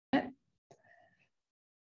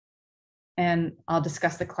And I'll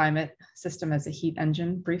discuss the climate system as a heat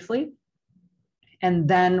engine briefly. And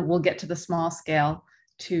then we'll get to the small scale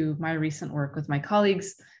to my recent work with my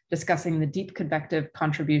colleagues, discussing the deep convective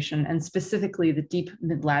contribution and specifically the deep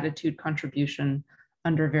mid-latitude contribution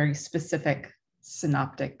under a very specific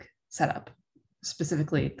synoptic setup,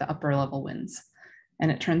 specifically the upper level winds. And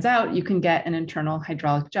it turns out you can get an internal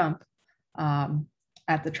hydraulic jump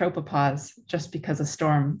at the tropopause just because a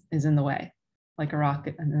storm is in the way, like a rock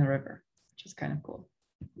in the river, which is kind of cool.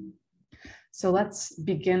 So let's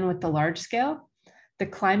begin with the large scale. The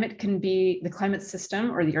climate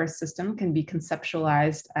system or the Earth system can be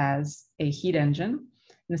conceptualized as a heat engine.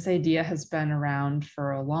 And this idea has been around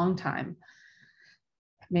for a long time,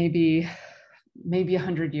 maybe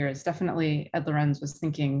 100 years. Definitely Ed Lorenz was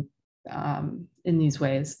thinking in these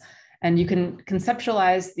ways. And you can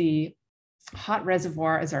conceptualize the hot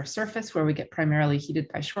reservoir as our surface, where we get primarily heated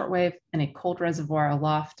by shortwave, and a cold reservoir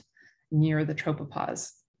aloft near the tropopause.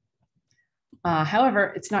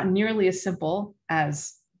 However, it's not nearly as simple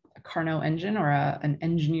as a Carnot engine or an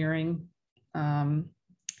engineering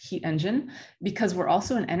heat engine, because we're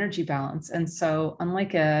also an energy balance. And so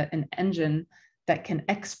unlike an engine that can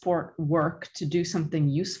export work to do something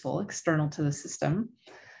useful external to the system,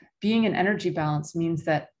 being an energy balance means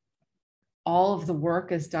that all of the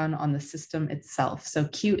work is done on the system itself. So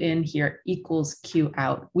Q in here equals Q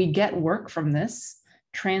out. We get work from this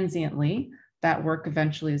transiently. That work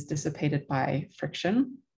eventually is dissipated by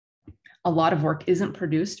friction. A lot of work isn't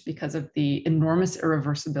produced because of the enormous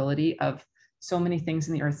irreversibility of so many things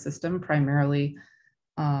in the Earth system, primarily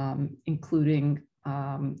including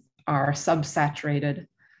our subsaturated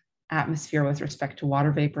atmosphere with respect to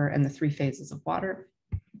water vapor and the 3 phases of water.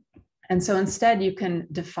 And so instead you can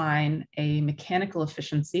define a mechanical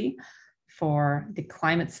efficiency for the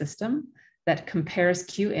climate system that compares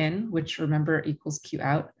Q in, which remember equals Q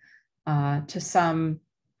out, to some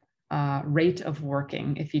rate of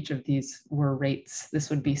working. If each of these were rates, this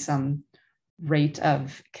would be some rate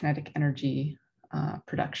of kinetic energy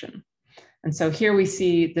production. And so here we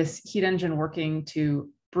see this heat engine working to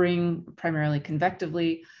bring primarily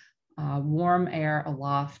convectively warm air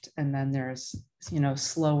aloft, and then there's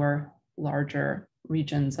slower, larger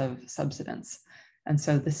regions of subsidence. And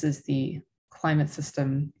so this is the climate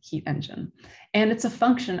system heat engine. And it's a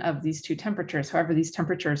function of these 2 temperatures. However, these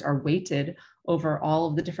temperatures are weighted over all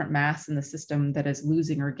of the different mass in the system that is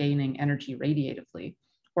losing or gaining energy radiatively,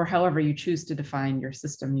 or however you choose to define your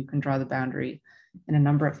system. You can draw the boundary in a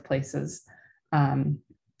number of places.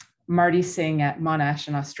 Marty Singh at Monash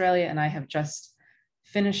in Australia and I have just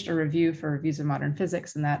finished a review for Reviews of Modern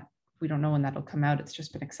Physics, and that we don't know when that'll come out. It's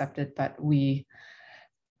just been accepted, but we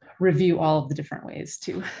review all of the different ways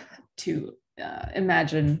to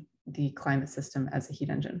imagine the climate system as a heat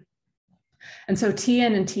engine. And so T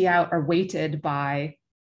in and T out are weighted by,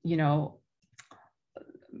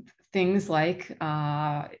 things like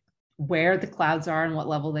where the clouds are and what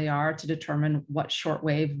level they are to determine what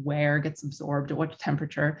shortwave where gets absorbed at what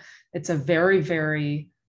temperature. It's a very, very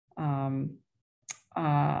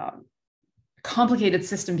complicated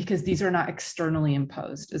system because these are not externally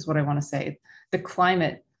imposed, is what I want to say. The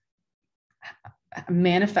climate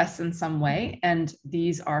manifests in some way, and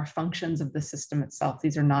these are functions of the system itself.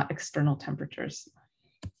 These are not external temperatures.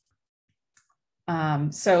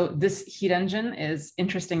 So this heat engine is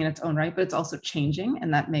interesting in its own right, but it's also changing,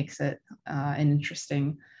 and that makes it an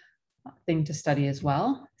interesting thing to study as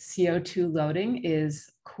well. CO2 loading is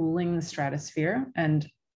cooling the stratosphere and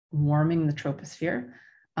warming the troposphere.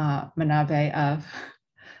 Manabe of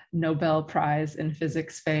Nobel Prize in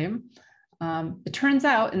Physics fame. It turns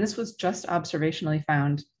out, and this was just observationally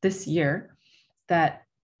found this year, that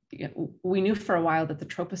we knew for a while that the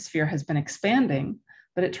troposphere has been expanding,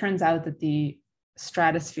 but it turns out that the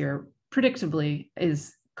stratosphere predictably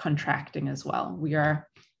is contracting as well. We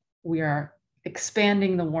are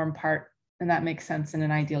expanding the warm part, and that makes sense in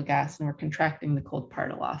an ideal gas, and we're contracting the cold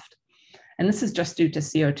part aloft. And this is just due to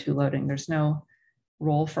CO2 loading. There's no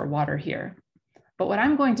role for water here. But what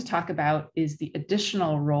I'm going to talk about is the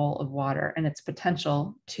additional role of water and its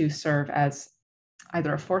potential to serve as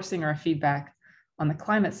either a forcing or a feedback on the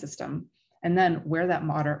climate system, and then where that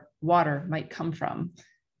water might come from,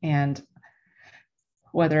 and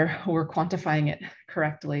whether we're quantifying it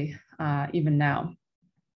correctly even now.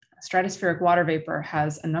 Stratospheric water vapor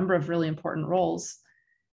has a number of really important roles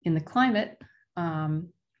in the climate.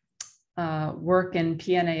 Work in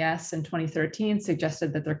PNAS in 2013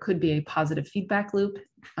 suggested that there could be a positive feedback loop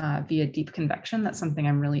via deep convection. That's something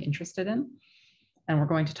I'm really interested in. And we're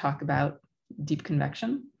going to talk about deep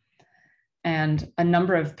convection. And a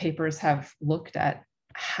number of papers have looked at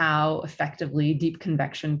how effectively deep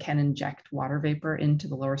convection can inject water vapor into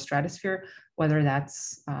the lower stratosphere, whether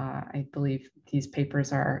that's, I believe these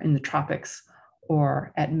papers are in the tropics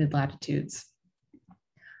or at mid-latitudes.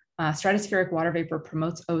 Stratospheric water vapor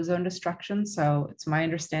promotes ozone destruction. So it's my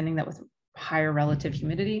understanding that with higher relative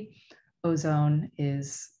humidity, ozone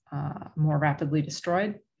is more rapidly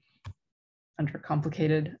destroyed under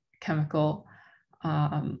complicated chemical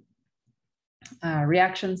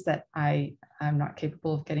reactions that I'm not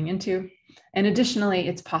capable of getting into. And additionally,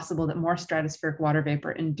 it's possible that more stratospheric water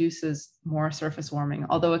vapor induces more surface warming,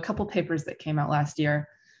 although a couple papers that came out last year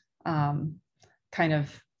kind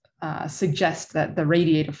of suggest that the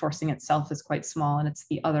radiative forcing itself is quite small, and it's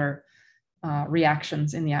the other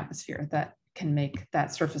reactions in the atmosphere that can make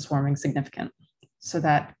that surface warming significant. So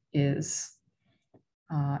that is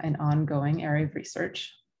an ongoing area of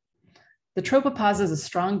research. The tropopause is a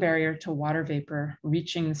strong barrier to water vapor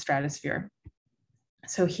reaching the stratosphere.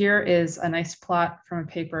 So here is a nice plot from a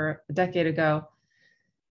paper a decade ago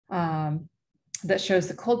that shows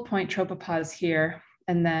the cold point tropopause here,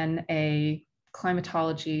 and then a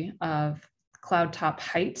climatology of cloud top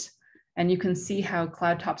height. And you can see how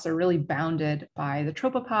cloud tops are really bounded by the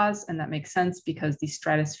tropopause, and that makes sense because the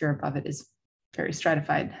stratosphere above it is very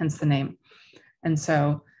stratified, hence the name. And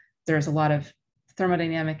so there's a lot of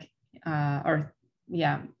thermodynamic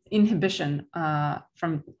inhibition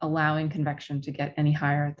from allowing convection to get any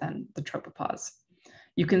higher than the tropopause.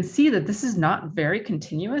 You can see that this is not very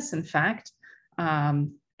continuous. In fact,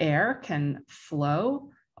 air can flow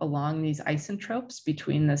along these isentropes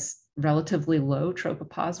between this relatively low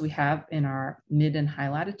tropopause we have in our mid and high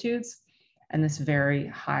latitudes and this very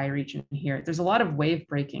high region here. There's a lot of wave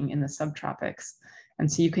breaking in the subtropics.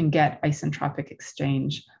 And so you can get isentropic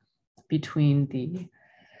exchange between the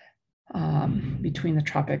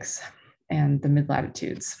tropics and the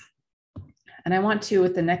mid-latitudes. And I want to,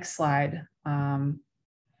 with the next slide,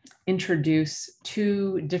 introduce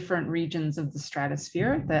two different regions of the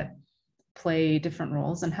stratosphere that play different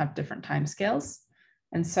roles and have different timescales.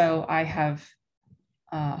 And so I have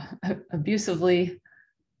abusively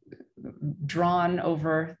drawn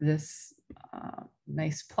over this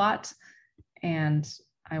nice plot, and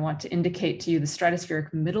I want to indicate to you the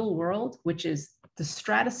stratospheric middle world, which is the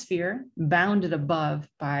stratosphere bounded above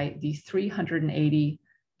by the 380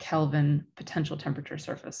 Kelvin potential temperature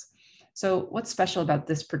surface. So what's special about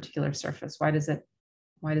this particular surface? Why does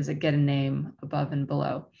it get a name above and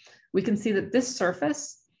below? We can see that this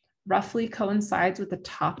surface roughly coincides with the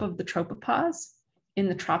top of the tropopause in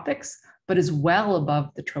the tropics, but is well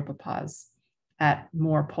above the tropopause at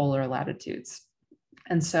more polar latitudes.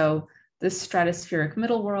 And so this stratospheric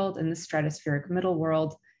middle world and this stratospheric middle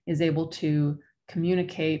world is able to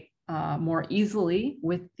communicate more easily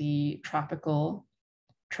with the tropical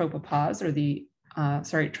tropopause, or the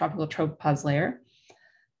tropical tropopause layer.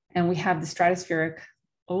 And we have the stratospheric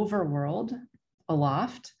overworld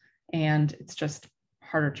aloft, and it's just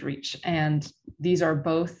harder to reach. And these are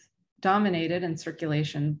both dominated in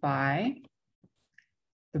circulation by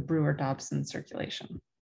the Brewer-Dobson circulation.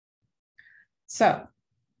 So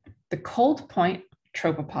the cold point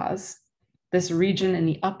tropopause, this region in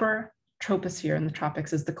the upper troposphere in the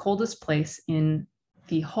tropics, is the coldest place in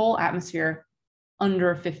the whole atmosphere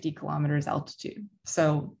under 50 kilometers altitude.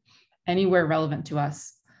 So anywhere relevant to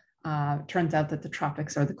us, turns out that the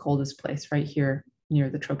tropics are the coldest place right here near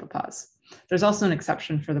the tropopause. There's also an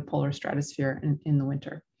exception for the polar stratosphere in the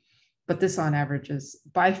winter, but this on average is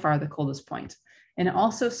by far the coldest point. And it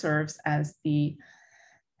also serves as the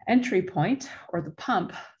entry point, or the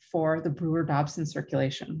pump, for the Brewer-Dobson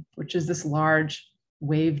circulation, which is this large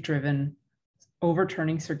wave-driven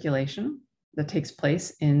overturning circulation that takes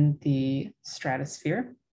place in the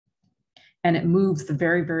stratosphere. And it moves the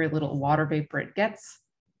very, very little water vapor it gets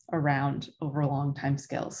around over long time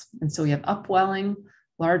scales. And so we have upwelling,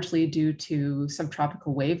 largely due to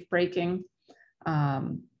subtropical wave breaking,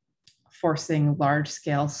 forcing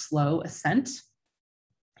large-scale slow ascent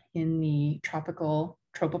in the tropical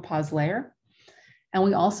tropopause layer. And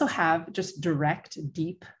we also have just direct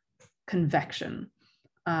deep convection,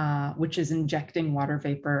 which is injecting water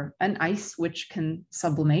vapor and ice, which can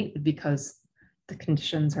sublimate because the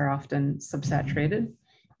conditions are often subsaturated.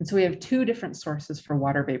 And so we have two different sources for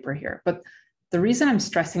water vapor here. But the reason I'm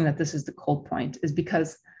stressing that this is the cold point is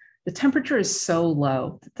because the temperature is so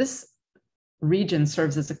low that this region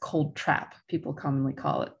serves as a cold trap, people commonly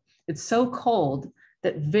call it. It's so cold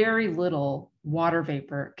that very little water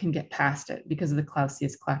vapor can get past it because of the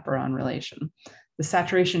Clausius-Clapeyron relation. The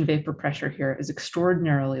saturation vapor pressure here is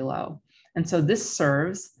extraordinarily low. And so this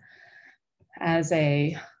serves as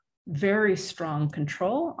a very strong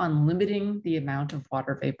control on limiting the amount of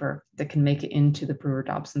water vapor that can make it into the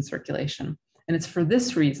Brewer-Dobson circulation. And it's for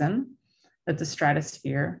this reason that the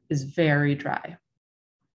stratosphere is very dry.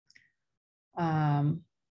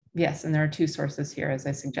 Yes, and there are two sources here, as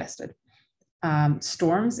I suggested.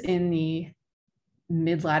 Storms in the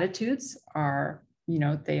mid-latitudes are,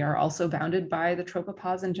 they are also bounded by the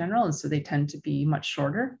tropopause in general, and so they tend to be much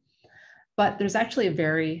shorter. But there's actually a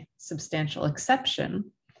very substantial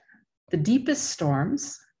exception. The deepest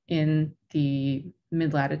storms in the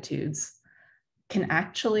mid-latitudes can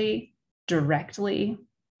actually directly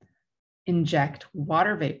inject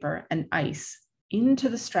water vapor and ice into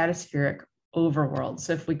the stratospheric overworld.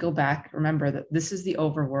 So if we go back, remember that this is the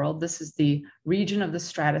overworld. This is the region of the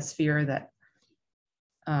stratosphere that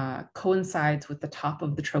coincides with the top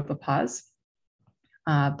of the tropopause,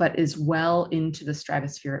 but is well into the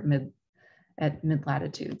stratosphere at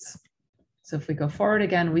mid-latitudes. So if we go forward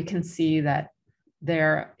again, we can see that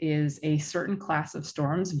there is a certain class of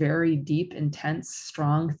storms, very deep, intense,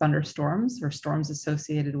 strong thunderstorms, or storms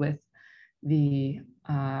associated with the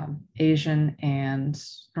Asian and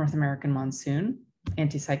North American monsoon,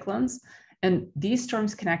 anticyclones. And these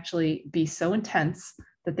storms can actually be so intense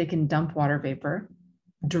that they can dump water vapor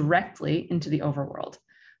directly into the overworld,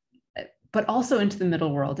 but also into the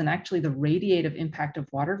middle world. And actually the radiative impact of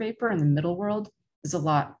water vapor in the middle world is a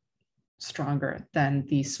lot stronger than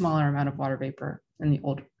the smaller amount of water vapor in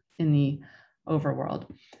the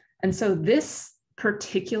overworld. And so this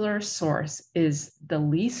particular source is the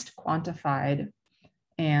least quantified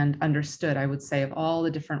and understood, I would say, of all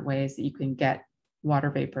the different ways that you can get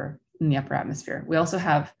water vapor in the upper atmosphere. We also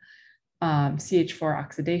have CH4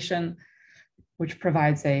 oxidation, which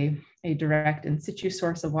provides a direct in situ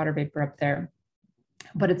source of water vapor up there.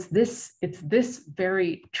 But it's this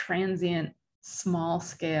very transient, small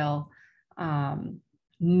scale,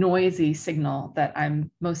 noisy signal that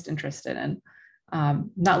I'm most interested in.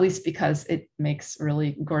 Not least because it makes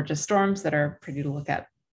really gorgeous storms that are pretty to look at.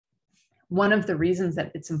 One of the reasons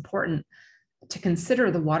that it's important to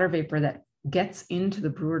consider the water vapor that gets into the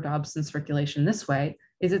Brewer-Dobson circulation this way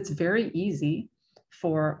is it's very easy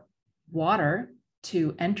for water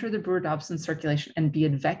to enter the Brewer-Dobson circulation and be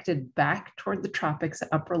advected back toward the tropics at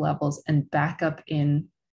upper levels and back up into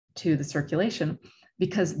the circulation,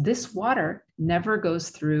 because this water never goes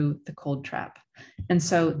through the cold trap. And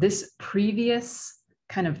so this previous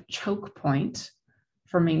kind of choke point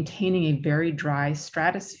for maintaining a very dry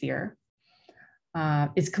stratosphere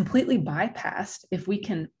is completely bypassed if we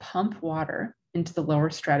can pump water into the lower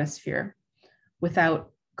stratosphere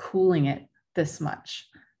without cooling it this much.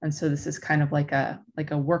 And so this is kind of like a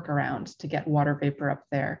workaround to get water vapor up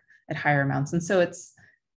there at higher amounts. And so it's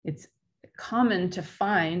common to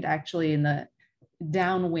find actually in the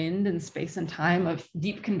downwind in space and time of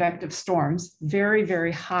deep convective storms, very,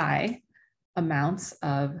 very high amounts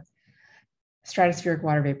of stratospheric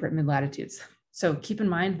water vapor at mid-latitudes. So keep in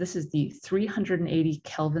mind, this is the 380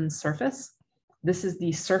 Kelvin surface. This is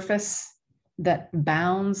the surface that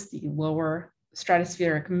bounds the lower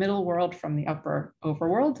stratospheric middle world from the upper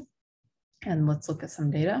overworld. And let's look at some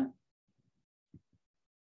data.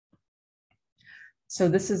 So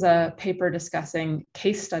this is a paper discussing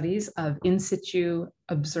case studies of in situ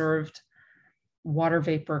observed water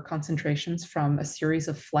vapor concentrations from a series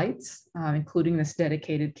of flights, including this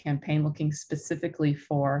dedicated campaign looking specifically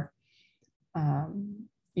for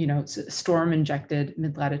storm injected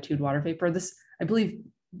mid-latitude water vapor. I believe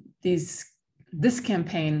this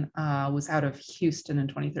campaign was out of Houston in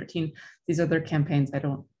 2013. These other campaigns, I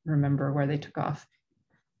don't remember where they took off.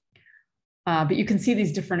 But you can see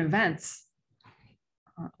these different events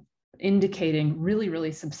indicating really,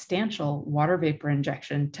 really substantial water vapor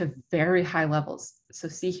injection to very high levels. So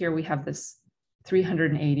see here, we have this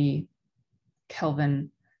 380 Kelvin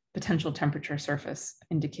potential temperature surface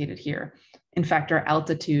indicated here. In fact, our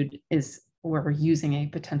altitude is where we're using a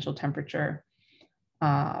potential temperature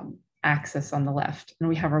axis on the left. And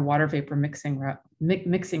we have our water vapor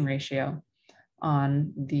mixing ratio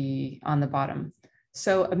on the bottom.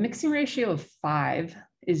 So a mixing ratio of 5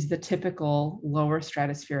 is the typical lower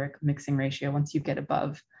stratospheric mixing ratio once you get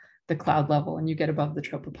above the cloud level and you get above the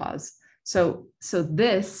tropopause. So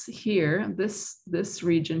this here, this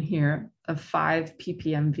region here of 5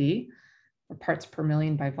 ppmv, or parts per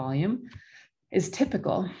million by volume, is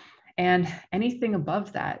typical. And anything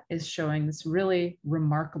above that is showing this really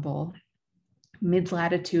remarkable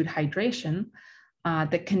mid-latitude hydration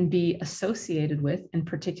that can be associated with, in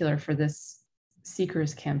particular for this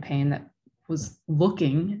Seekers campaign that was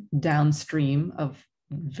looking downstream of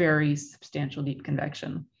very substantial deep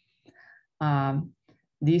convection.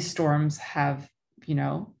 These storms have,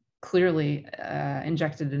 clearly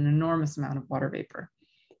injected an enormous amount of water vapor.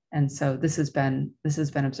 And so this has been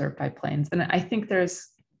observed by planes. And I think there's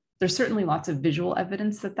certainly lots of visual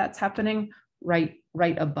evidence that that's happening right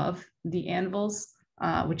above the anvils,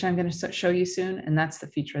 which I'm going to show you soon. And that's the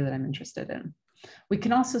feature that I'm interested in. We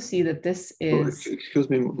can also see that this is... Oh, excuse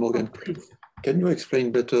me, Morgan. Oh, can you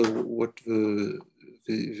explain better what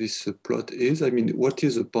this plot is? I mean, what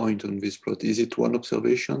is the point on this plot? Is it one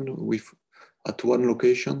observation at one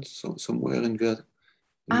location, somewhere in the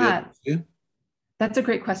atmosphere? That's a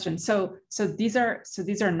great question. So these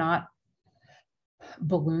are not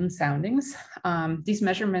balloon soundings. These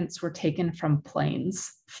measurements were taken from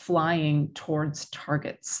planes flying towards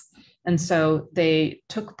targets. And so they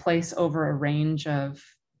took place over a range of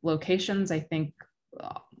locations, I think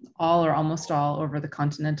all or almost all over the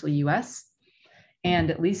continental US. And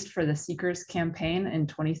at least for the Seekers campaign in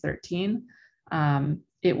 2013,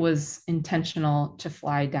 it was intentional to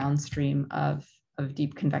fly downstream of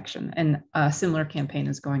deep convection. And a similar campaign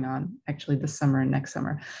is going on actually this summer and next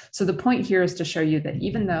summer. So the point here is to show you that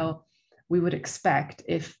even though we would expect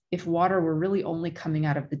if water were really only coming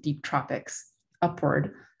out of the deep tropics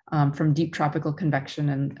upward from deep tropical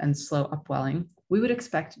convection and slow upwelling, we would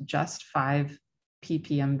expect just 5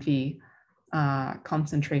 ppmv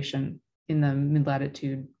concentration in the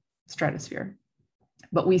mid-latitude stratosphere.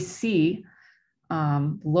 But we see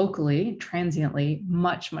locally, transiently,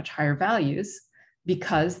 much higher values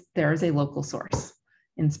because there is a local source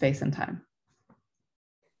in space and time.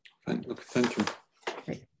 Thank you.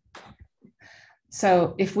 Great.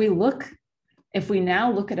 So if we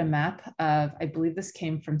now look at a map of, I believe this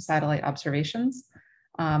came from satellite observations,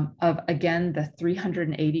 of again, the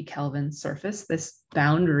 380 Kelvin surface, this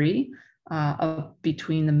boundary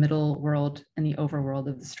between the middle world and the overworld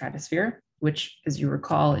of the stratosphere, which, as you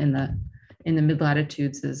recall, in the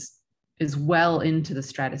mid-latitudes is well into the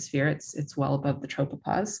stratosphere. It's well above the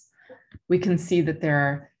tropopause. We can see that there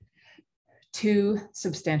are 2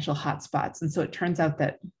 substantial hotspots. And so it turns out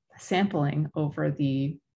that sampling over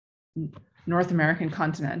the North American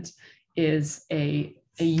continent is a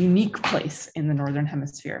unique place in the Northern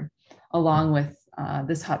Hemisphere, along with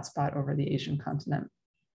this hotspot over the Asian continent.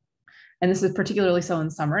 And this is particularly so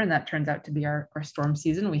in summer, and that turns out to be our storm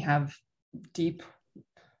season. We have deep,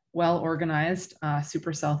 well-organized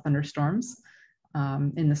supercell thunderstorms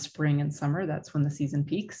in the spring and summer. That's when the season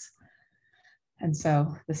peaks. And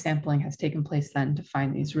so the sampling has taken place then to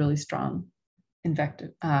find these really strong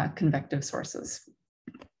convective sources.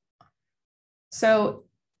 So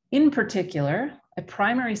in particular, a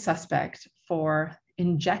primary suspect for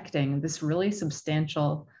injecting this really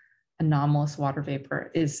substantial anomalous water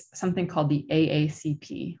vapor is something called the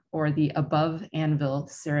AACP, or the above anvil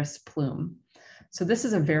cirrus plume. So this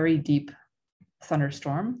is a very deep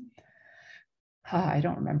thunderstorm. I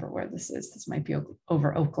don't remember where this is. This might be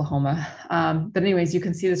over Oklahoma. But anyways, you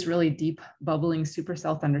can see this really deep bubbling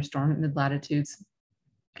supercell thunderstorm at mid-latitudes.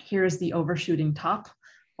 Here's the overshooting top,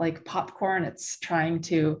 like popcorn. It's trying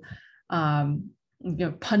to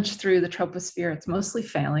punch through the troposphere. It's mostly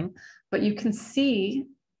failing, but you can see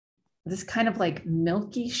this kind of like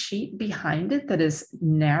milky sheet behind it that is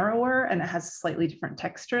narrower, and it has a slightly different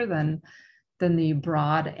texture than the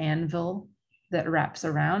broad anvil that wraps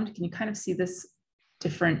around. Can you kind of see this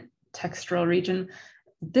different textural region?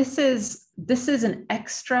 This is an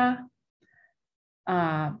extra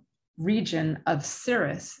region of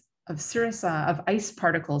cirrus, of ice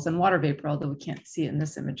particles and water vapor, although we can't see it in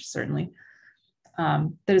this image, certainly,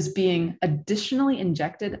 that is being additionally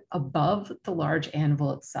injected above the large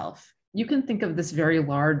anvil itself. You can think of this very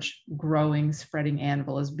large, growing, spreading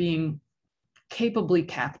anvil as being capably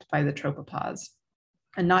capped by the tropopause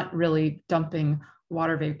and not really dumping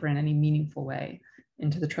water vapor in any meaningful way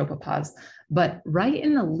into the tropopause. But right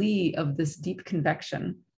in the lee of this deep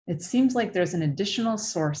convection, it seems like there's an additional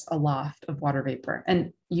source aloft of water vapor.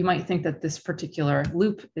 And you might think that this particular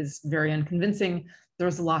loop is very unconvincing.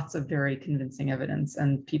 There's lots of very convincing evidence,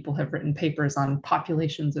 and people have written papers on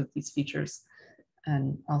populations of these features,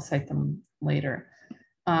 and I'll cite them later.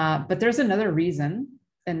 But there's another reason,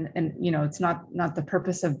 and it's not the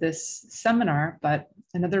purpose of this seminar, but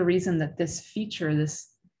another reason that this feature, this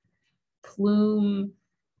plume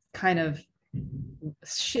kind of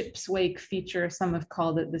ship's wake feature, some have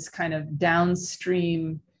called it this kind of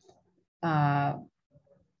downstream AACP,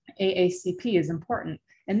 is important.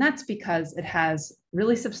 And that's because it has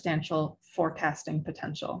really substantial forecasting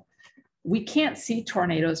potential. We can't see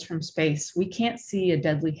tornadoes from space. We can't see a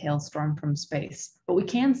deadly hailstorm from space, but we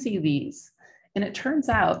can see these. And it turns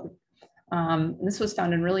out, this was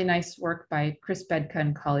found in really nice work by Chris Bedka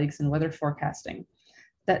and colleagues in weather forecasting,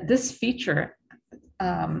 that this feature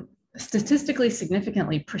statistically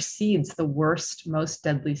significantly precedes the worst, most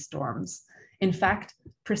deadly storms. In fact,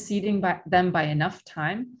 preceding them by enough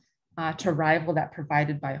time to rival that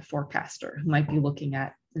provided by a forecaster who might be looking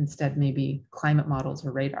at instead maybe climate models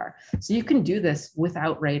or radar. So you can do this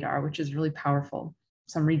without radar, which is really powerful.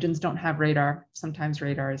 Some regions don't have radar. Sometimes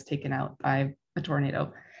radar is taken out by a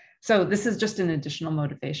tornado. So this is just an additional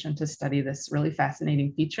motivation to study this really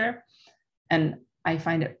fascinating feature. And I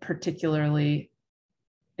find it particularly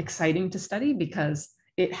exciting to study because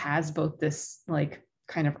it has both this like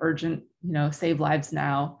kind of urgent, save lives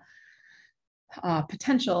now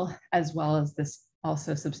potential, as well as this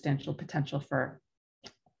also substantial potential for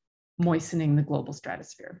moistening the global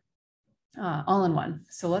stratosphere, all in one.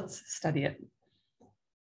 So let's study it.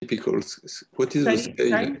 Typical. What is the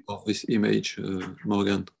scale of this image,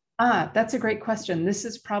 Morgan? That's a great question. This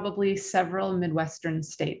is probably several Midwestern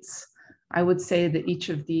states. I would say that each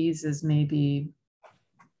of these is maybe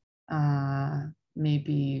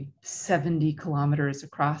 70 kilometers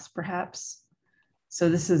across, perhaps. So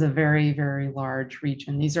this is a very, very large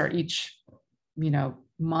region. These are each,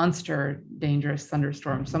 monster dangerous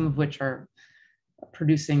thunderstorms, some of which are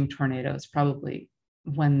producing tornadoes, probably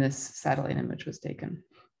when this satellite image was taken.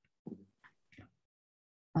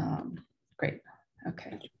 Great,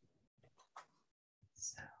 okay.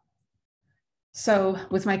 So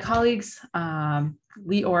with my colleagues,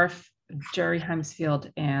 Lee Orff, Jerry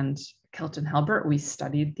Hemsfield, and Kelton Halbert, we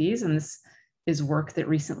studied these, and this is work that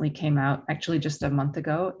recently came out actually just a month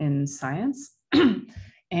ago in Science.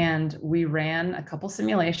 And we ran a couple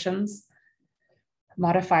simulations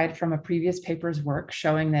modified from a previous paper's work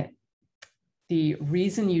showing that the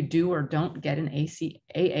reason you do or don't get an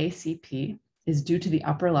AACP is due to the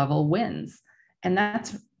upper level winds. And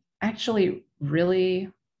that's actually really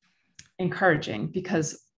encouraging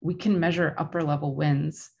because we can measure upper level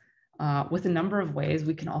winds with a number of ways.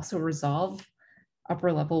 We can also resolve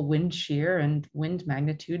upper level wind shear and wind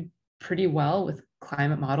magnitude pretty well with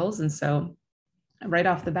climate models. And so right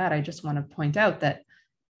off the bat, I just want to point out that,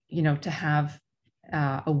 to have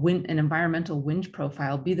an environmental wind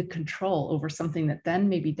profile be the control over something that then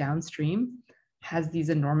maybe downstream has these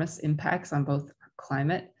enormous impacts on both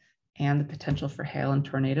climate and the potential for hail and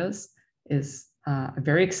tornadoes is a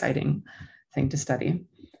very exciting thing to study.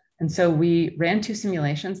 And so we ran two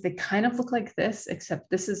simulations. They kind of look like this,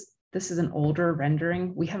 except this is an older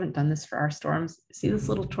rendering. We haven't done this for our storms. See this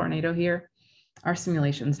little tornado here? Our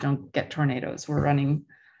simulations don't get tornadoes. We're running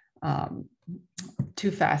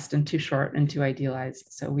too fast and too short and too idealized.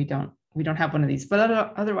 So we don't have one of these, but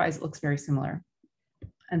otherwise it looks very similar.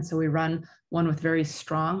 And so we run one with very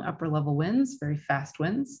strong upper level winds, very fast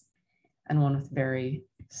winds, and one with very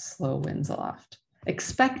slow winds aloft,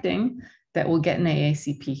 expecting that we'll get an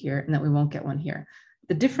AACP here and that we won't get one here.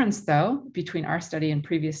 The difference though, between our study and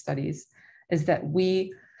previous studies is that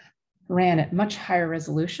we ran at much higher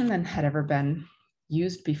resolution than had ever been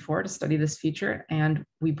used before to study this feature. And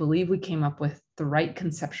we believe we came up with the right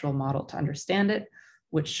conceptual model to understand it,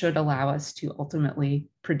 which should allow us to ultimately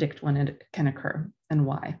predict when it can occur and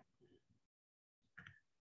why.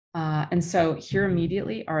 And so here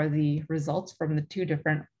immediately are the results from the two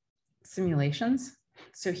different simulations.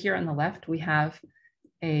 So here on the left, we have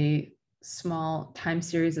a small time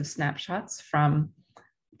series of snapshots from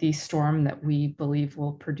the storm that we believe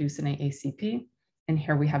will produce an AACP. And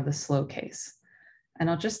here we have the slow case. And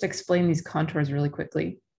I'll just explain these contours really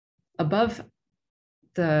quickly. Above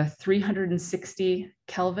the 360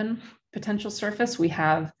 Kelvin potential surface, we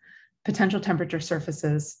have potential temperature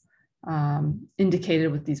surfaces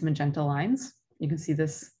indicated with these magenta lines. You can see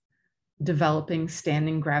this developing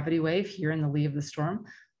standing gravity wave here in the lee of the storm.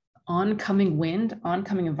 Oncoming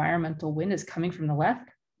environmental wind is coming from the left.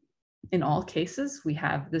 In all cases, we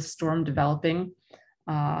have this storm developing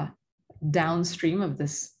downstream of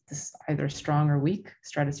this either strong or weak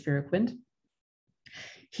stratospheric wind.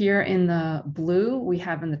 Here in the blue, we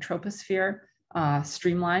have in the troposphere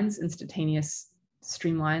streamlines, instantaneous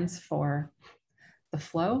streamlines for the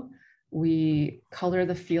flow. We color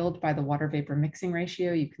the field by the water vapor mixing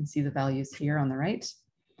ratio. You can see the values here on the right.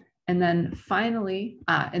 And then finally,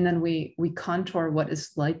 we contour what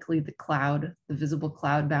is likely the visible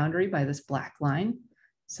cloud boundary by this black line.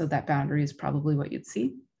 So that boundary is probably what you'd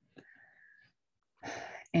see.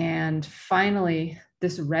 And finally,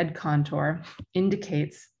 this red contour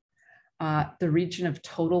indicates the region of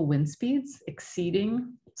total wind speeds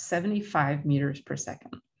exceeding 75 meters per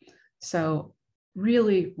second. So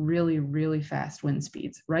really, really, really fast wind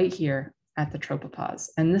speeds right here at the tropopause.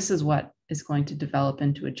 And this is what is going to develop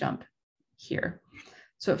into a jump here.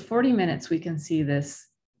 So at 40 minutes, we can see this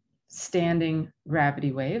standing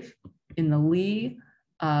gravity wave in the lee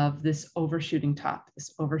of this overshooting top,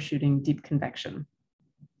 this overshooting deep convection.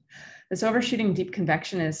 This overshooting deep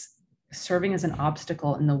convection is serving as an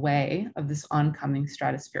obstacle in the way of this oncoming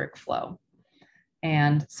stratospheric flow.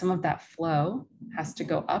 And some of that flow has to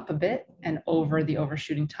go up a bit and over the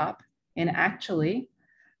overshooting top, and actually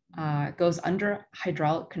goes under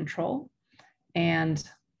hydraulic control and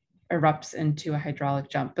erupts into a hydraulic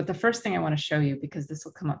jump. But the first thing I want to show you, because this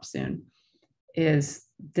will come up soon, is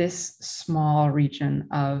this small region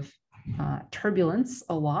of turbulence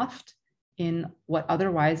aloft in what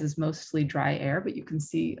otherwise is mostly dry air. But you can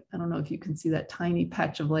see, I don't know if you can see that tiny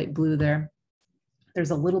patch of light blue there.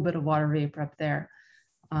 There's a little bit of water vapor up there.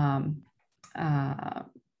 And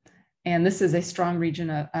this is a strong region,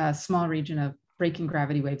 a small region of breaking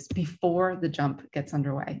gravity waves before the jump gets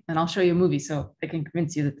underway. And I'll show you a movie so I can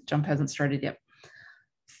convince you that the jump hasn't started yet.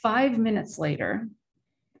 5 minutes later,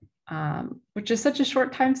 which is such a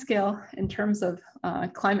short time scale in terms of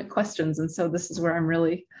climate questions. And so this is where I'm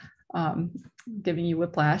really giving you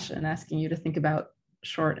whiplash and asking you to think about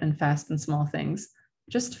short and fast and small things.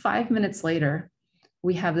 Just 5 minutes later,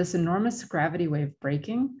 we have this enormous gravity wave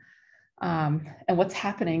breaking. And what's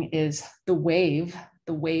happening is the wave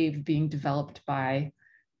being developed by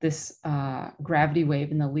this gravity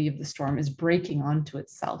wave in the lee of the storm is breaking onto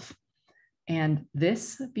itself. And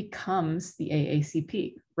this becomes the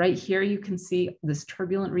AACP. Right here, you can see this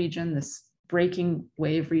turbulent region, this breaking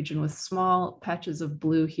wave region with small patches of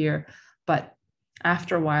blue here. But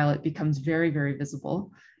after a while, it becomes very, very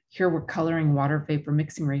visible. Here we're coloring water vapor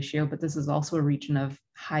mixing ratio, but this is also a region of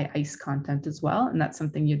high ice content as well. And that's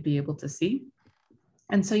something you'd be able to see.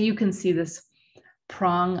 And so you can see this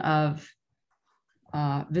prong of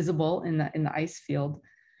visible in the ice field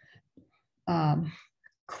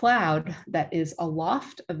cloud that is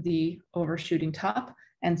aloft of the overshooting top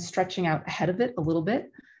and stretching out ahead of it a little bit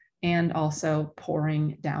and also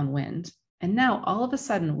pouring downwind. And now all of a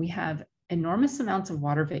sudden we have enormous amounts of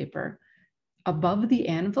water vapor above the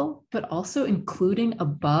anvil, but also including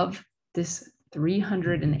above this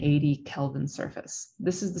 380 Kelvin surface.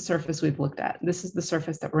 This is the surface we've looked at. This is the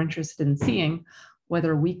surface that we're interested in seeing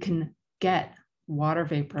whether we can get water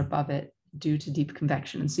vapor above it due to deep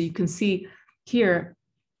convection. And so you can see here,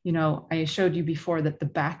 you know, I showed you before that the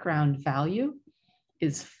background value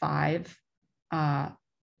is 5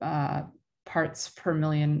 parts per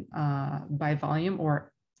million by volume,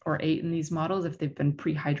 or 8 in these models if they've been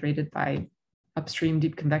pre-hydrated by upstream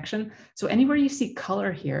deep convection. So anywhere you see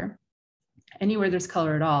color here, anywhere there's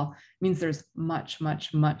color at all, means there's much,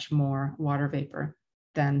 much, much more water vapor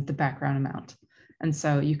than the background amount. And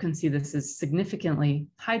so you can see this is significantly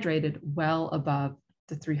hydrated well above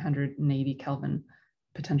the 380 Kelvin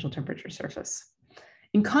potential temperature surface.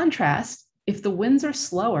 In contrast, if the winds are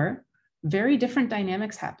slower, very different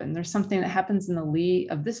dynamics happen. There's something that happens in the lee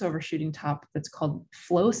of this overshooting top that's called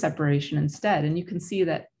flow separation instead. And you can see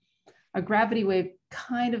that a gravity wave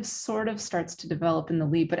kind of sort of starts to develop in the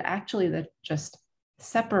lee, but actually that just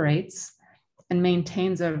separates and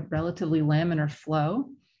maintains a relatively laminar flow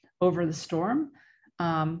over the storm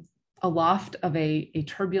aloft of a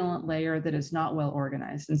turbulent layer that is not well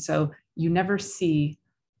organized. And so you never see,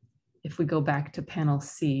 if we go back to panel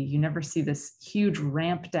C, you never see this huge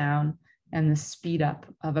ramp down and the speed up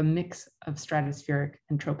of a mix of stratospheric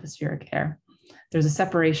and tropospheric air. There's a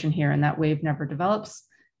separation here and that wave never develops.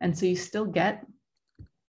 And so you still get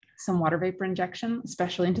some water vapor injection,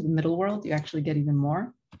 especially into the middle world. You actually get even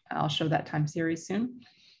more. I'll show that time series soon.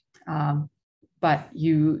 But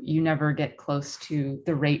you never get close to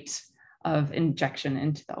the rate of injection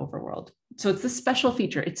into the overworld. So it's this special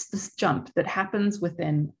feature. It's this jump that happens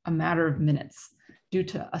within a matter of minutes due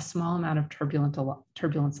to a small amount of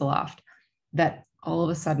turbulence aloft that all of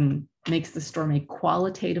a sudden makes the storm a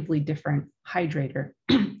qualitatively different hydrator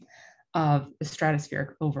of the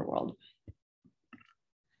stratospheric overworld.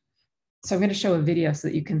 So I'm going to show a video so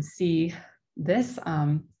that you can see this.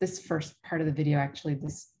 This first part of the video, actually,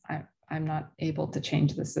 I'm not able to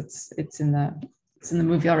change this. It's in the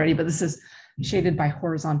movie already, but this is shaded by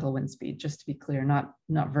horizontal wind speed, just to be clear, not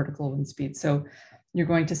vertical wind speed. So you're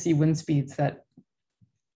going to see wind speeds that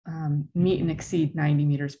meet and exceed 90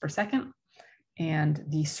 meters per second. And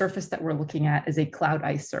the surface that we're looking at is a cloud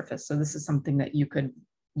ice surface. So this is something that you could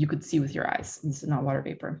see with your eyes. This is not water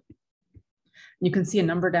vapor. You can see a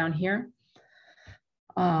number down here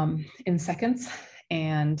in seconds.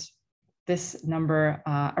 And this number,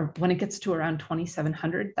 when it gets to around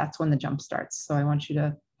 2,700, that's when the jump starts. So I want you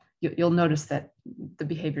to, you'll notice that the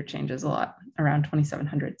behavior changes a lot around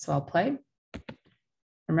 2,700. So I'll play.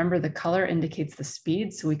 Remember, the color indicates the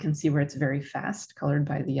speed, so we can see where it's very fast, colored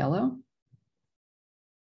by the yellow.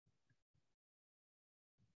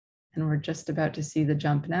 And we're just about to see the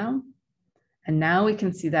jump now. And now we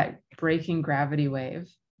can see that breaking gravity wave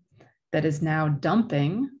that is now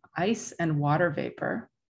dumping ice and water vapor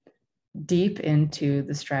deep into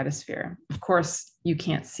the stratosphere. Of course, you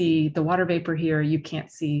can't see the water vapor here. You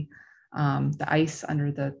can't see the ice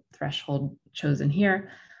under the threshold chosen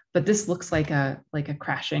here, but this looks like a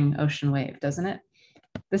crashing ocean wave, doesn't it?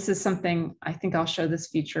 This is something, I think I'll show this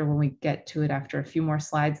feature when we get to it after a few more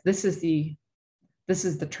slides. This is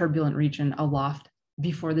the turbulent region aloft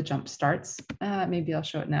before the jump starts. Maybe I'll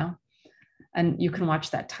show it now. And you can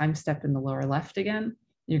watch that time step in the lower left again.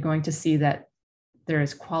 You're going to see that there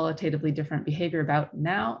is qualitatively different behavior about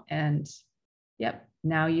now. And yep,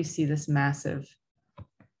 now you see this massive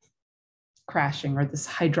crashing or this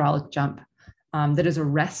hydraulic jump that is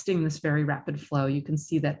arresting this very rapid flow. You can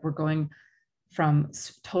see that we're going from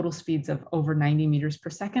total speeds of over 90 meters per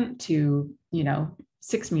second to,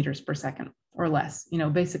 6 meters per second or less,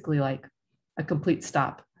 basically like a complete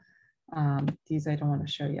stop. These I don't want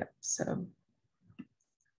to show yet. So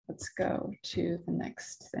let's go to the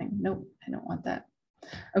next thing. Nope, I don't want that.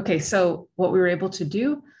 Okay, so what we were able to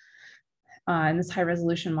do in this high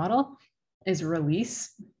resolution model is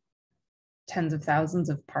release tens of thousands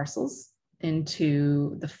of parcels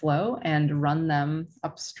into the flow and run them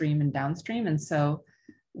upstream and downstream. And so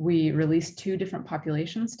we released 2 different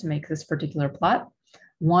populations to make this particular plot.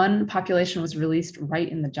 One population was released right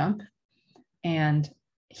in the jump. And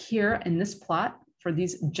here in this plot, for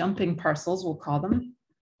these jumping parcels, we'll call them,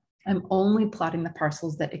 I'm only plotting the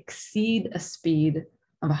parcels that exceed a speed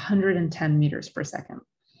of 110 meters per second.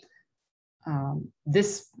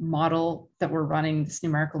 This model that we're running, this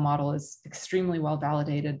numerical model, is extremely well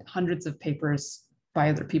validated. Hundreds of papers by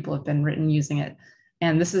other people have been written using it.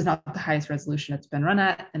 And this is not the highest resolution it's been run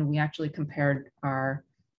at. And we actually compared our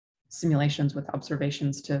simulations with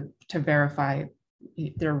observations to verify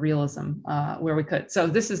their realism where we could. So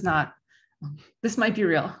this might be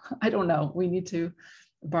real. I don't know. We need to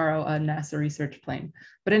borrow a NASA research plane.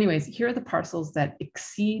 But anyways, here are the parcels that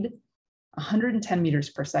exceed 110 meters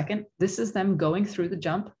per second. This is them going through the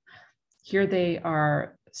jump. Here they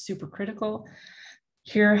are supercritical.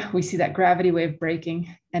 Here we see that gravity wave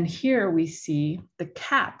breaking. And here we see the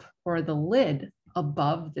cap or the lid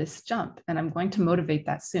above this jump. And I'm going to motivate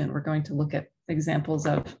that soon. We're going to look at examples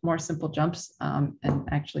of more simple jumps. And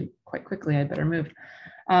actually quite quickly, I better move.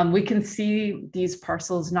 We can see these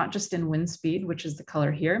parcels not just in wind speed, which is the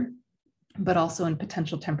color here, but also in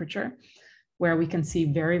potential temperature, where we can see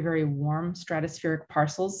very, very warm stratospheric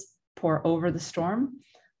parcels pour over the storm.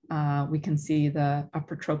 We can see the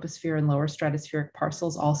upper troposphere and lower stratospheric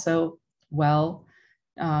parcels also well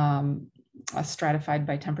stratified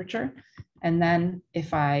by temperature. And then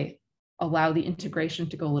if I allow the integration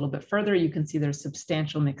to go a little bit further, you can see there's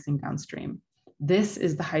substantial mixing downstream. This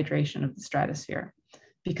is the hydration of the stratosphere,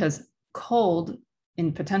 because cold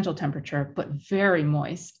in potential temperature, but very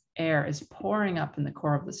moist air is pouring up in the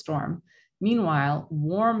core of the storm. Meanwhile,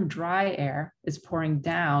 warm, dry air is pouring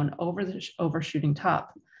down over the overshooting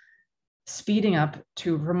top, speeding up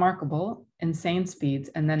to remarkable, insane speeds,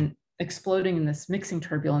 and then exploding in this mixing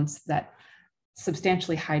turbulence that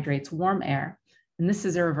substantially hydrates warm air. And this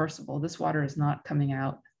is irreversible. This water is not coming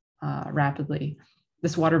out rapidly.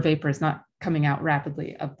 This water vapor is not coming out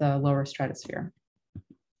rapidly of the lower stratosphere.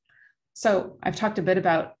 So I've talked a bit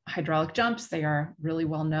about hydraulic jumps. They are really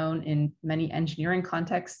well known in many engineering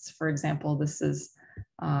contexts. For example, this is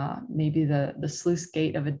maybe the sluice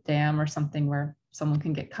gate of a dam or something where someone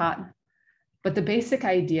can get caught. But the basic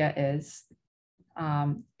idea is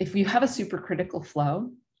if you have a supercritical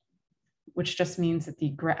flow, which just means that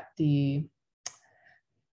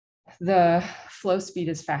the flow speed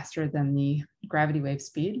is faster than the gravity wave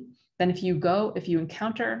speed, then if you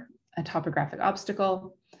encounter a topographic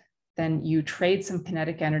obstacle, then you trade some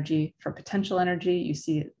kinetic energy for potential energy. You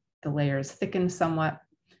see the layers thicken somewhat,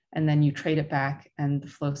 and then you trade it back and the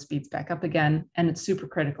flow speeds back up again, and it's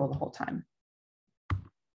supercritical the whole time.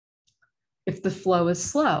 If the flow is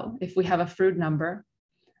slow, if we have a Froude number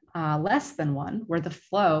less than 1, where the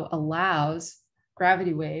flow allows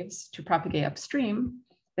gravity waves to propagate upstream,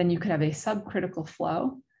 then you could have a subcritical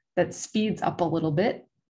flow that speeds up a little bit,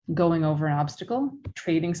 going over an obstacle,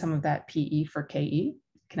 trading some of that PE for KE,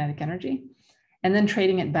 kinetic energy, and then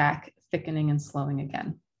trading it back, thickening and slowing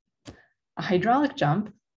again. A hydraulic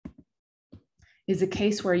jump is a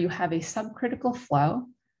case where you have a subcritical flow,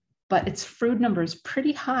 but its Froude number is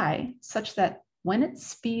pretty high, such that when it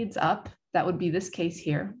speeds up, that would be this case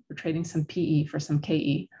here, we're trading some PE for some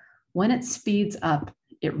KE. When it speeds up,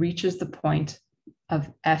 it reaches the point of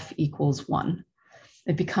F equals 1.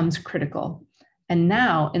 It becomes critical. And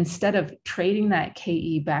now, instead of trading that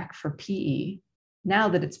KE back for PE, now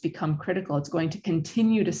that it's become critical, it's going to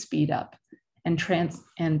continue to speed up and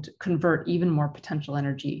convert even more potential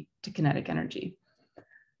energy to kinetic energy.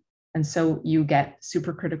 And so you get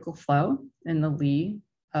supercritical flow in the lee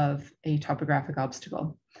of a topographic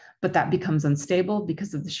obstacle, but that becomes unstable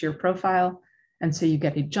because of the shear profile. And so you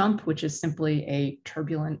get a jump, which is simply a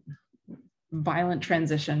turbulent, violent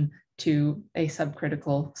transition to a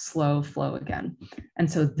subcritical slow flow again. And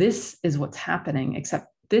so this is what's happening, except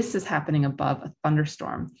this is happening above a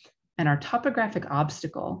thunderstorm. And our topographic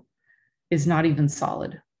obstacle is not even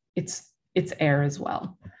solid. It's air as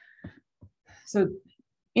well. So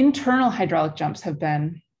internal hydraulic jumps have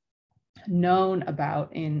been known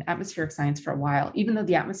about in atmospheric science for a while, even though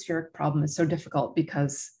the atmospheric problem is so difficult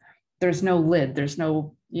because there's no lid, there's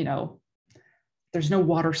no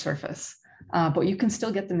water surface, but you can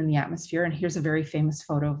still get them in the atmosphere. And here's a very famous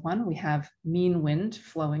photo of one. We have mean wind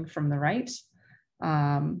flowing from the right,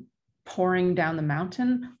 pouring down the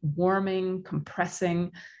mountain, warming,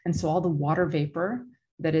 compressing. And so all the water vapor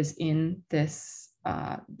that is in this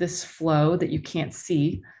flow that you can't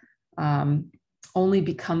see only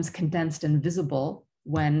becomes condensed and visible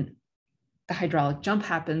when the hydraulic jump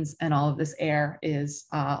happens and all of this air is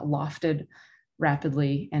lofted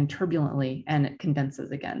rapidly and turbulently, and it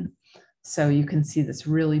condenses again. So you can see this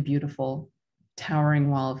really beautiful towering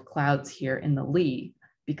wall of clouds here in the lee,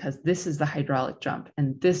 because this is the hydraulic jump,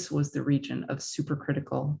 and this was the region of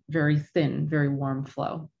supercritical, very thin, very warm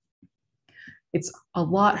flow. It's a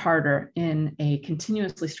lot harder in a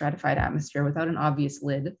continuously stratified atmosphere without an obvious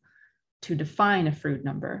lid to define a Froude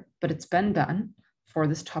number, but it's been done for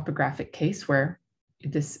this topographic case where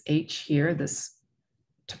this H here, this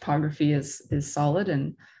topography is solid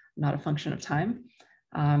and not a function of time.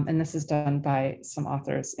 And this is done by some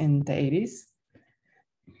authors in the 80s.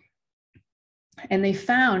 And they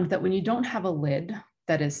found that when you don't have a lid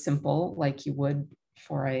that is simple, like you would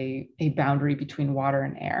for a boundary between water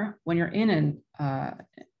and air, when you're in a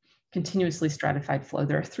continuously stratified flow,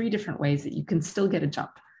 there are 3 different ways that you can still get a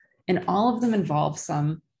jump. And all of them involve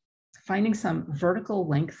finding some vertical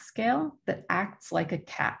length scale that acts like a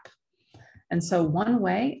cap. And so one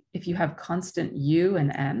way, if you have constant U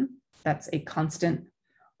and N, that's a constant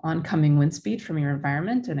oncoming wind speed from your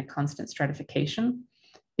environment and a constant stratification,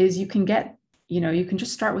 is you can get, you can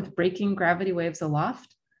just start with breaking gravity waves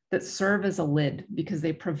aloft that serve as a lid because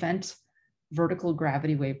they prevent vertical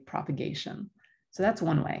gravity wave propagation. So that's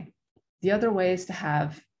one way. The other way is to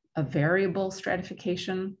have a variable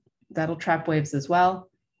stratification that'll trap waves as well,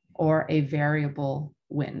 or a variable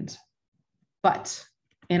wind. But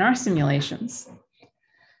in our simulations,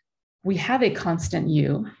 we have a constant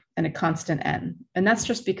U and a constant N. And that's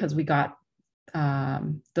just because we got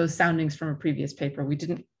those soundings from a previous paper. We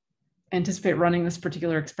didn't anticipate running this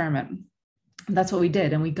particular experiment. That's what we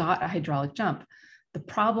did, and we got a hydraulic jump. The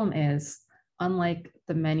problem is, unlike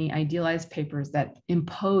the many idealized papers that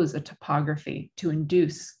impose a topography to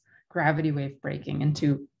induce gravity wave breaking and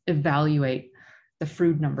to evaluate the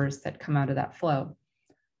Froude numbers that come out of that flow,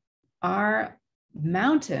 our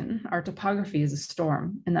mountain, our topography is a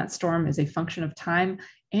storm, and that storm is a function of time,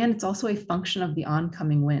 and it's also a function of the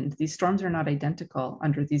oncoming wind. These storms are not identical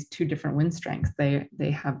under these 2 different wind strengths.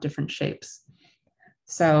 They have different shapes.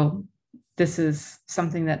 So this is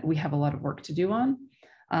something that we have a lot of work to do on.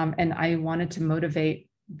 And I wanted to motivate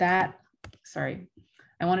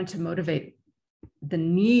the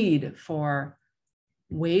need for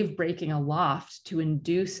wave breaking aloft to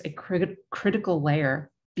induce a critical layer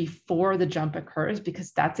before the jump occurs,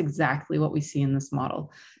 because that's exactly what we see in this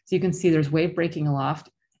model. So you can see there's wave breaking aloft,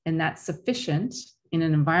 and that's sufficient in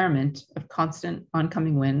an environment of constant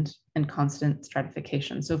oncoming wind and constant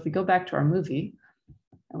stratification. So if we go back to our movie,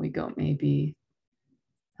 and we go maybe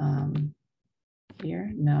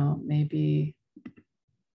here, no, maybe,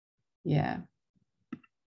 yeah,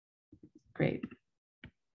 great.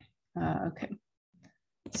 Okay,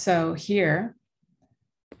 so here,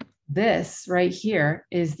 this right here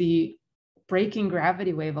is the breaking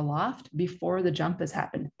gravity wave aloft before the jump has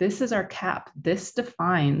happened. This is our cap. This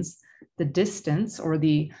defines the distance or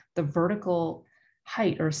the vertical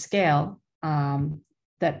height or scale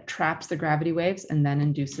that traps the gravity waves and then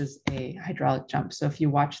induces a hydraulic jump. So if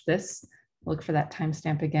you watch this, look for that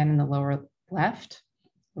timestamp again in the lower left.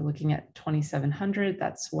 We're looking at 2700.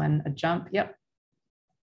 That's when a jump, yep,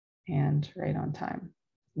 and right on time.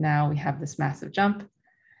 Now we have this massive jump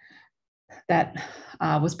that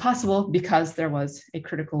was possible because there was a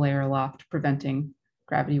critical layer aloft preventing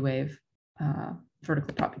gravity wave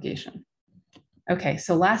vertical propagation. Okay,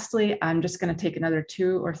 so lastly, I'm just going to take another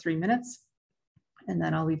 2 or 3 minutes, and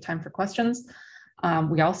then I'll leave time for questions.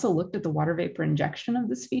 We also looked at the water vapor injection of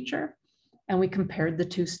this feature, and we compared the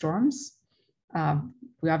two storms.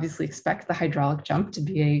 We obviously expect the hydraulic jump to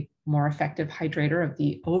be a more effective hydrator of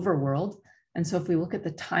the overworld. And so if we look at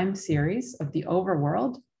the time series of the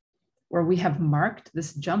overworld, where we have marked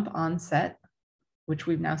this jump onset, which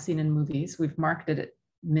we've now seen in movies, we've marked it at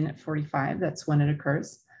minute 45, that's when it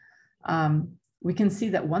occurs. We can see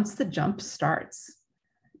that once the jump starts,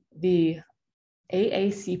 the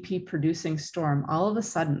AACP producing storm all of a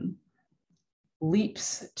sudden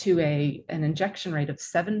leaps to an injection rate of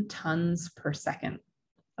 7 tons per second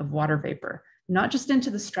of water vapor, not just into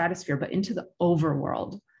the stratosphere, but into the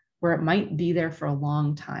overworld, where it might be there for a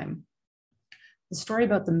long time. The story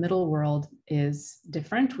about the middle world is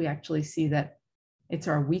different. We actually see that it's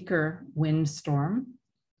our weaker wind storm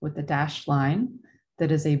with the dashed line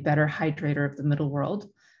that is a better hydrator of the middle world.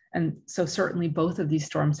 And so certainly both of these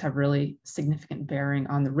storms have really significant bearing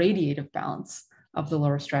on the radiative balance of the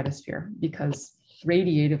lower stratosphere, because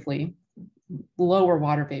radiatively, lower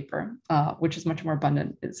water vapor, which is much more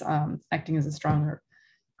abundant, is acting as a stronger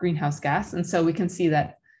greenhouse gas. And so we can see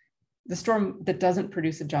that the storm that doesn't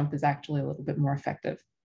produce a jump is actually a little bit more effective.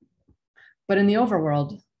 But in the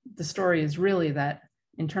overworld, the story is really that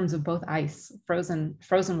in terms of both ice, frozen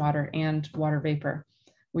water, and water vapor,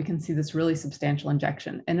 we can see this really substantial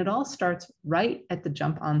injection. And it all starts right at the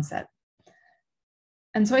jump onset.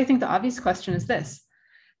 And so I think the obvious question is this: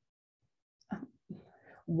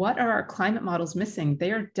 what are our climate models missing?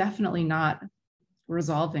 They are definitely not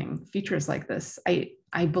resolving features like this.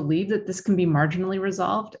 I believe that this can be marginally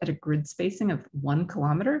resolved at a grid spacing of 1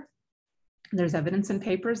 kilometer. There's evidence in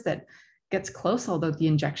papers that gets close, although the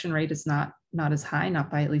injection rate is not as high,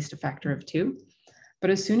 not by at least a factor of 2. But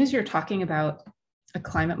as soon as you're talking about a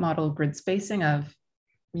climate model grid spacing of,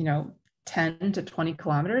 10 to 20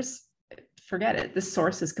 kilometers, forget it. This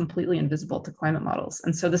source is completely invisible to climate models.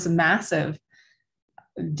 And so this massive,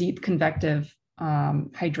 deep convective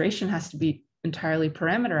hydration has to be entirely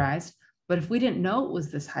parameterized. But if we didn't know it was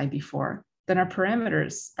this high before, then our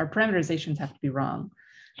parameterizations have to be wrong.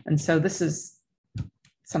 And so this is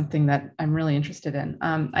something that I'm really interested in.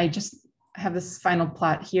 I just have this final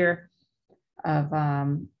plot here of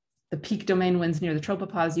the peak domain winds near the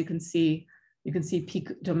tropopause. You can see peak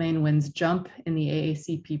domain winds jump in the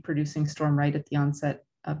AACP producing storm right at the onset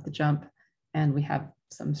of the jump. And we have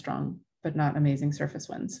some strong but not amazing surface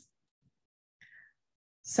winds.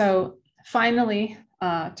 So finally,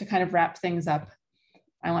 to kind of wrap things up,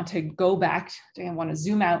 I want to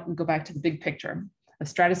zoom out and go back to the big picture of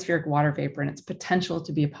stratospheric water vapor and its potential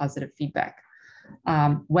to be a positive feedback.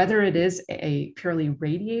 Whether it is a purely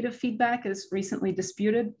radiative feedback is recently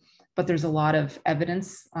disputed, but there's a lot of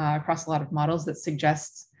evidence across a lot of models that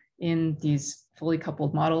suggests in these fully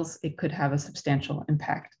coupled models, it could have a substantial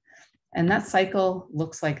impact. And that cycle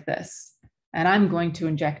looks like this. And I'm going to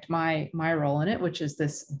inject my role in it, which is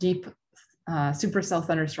this deep supercell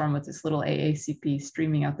thunderstorm with this little AACP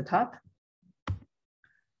streaming out the top.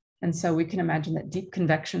 And so we can imagine that deep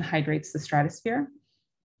convection hydrates the stratosphere.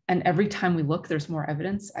 And every time we look, there's more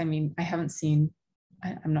evidence. I mean, I'm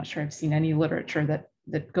not sure I've seen any literature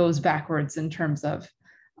that goes backwards in terms of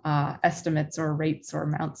estimates or rates or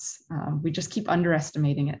amounts. We just keep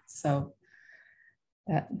underestimating it. So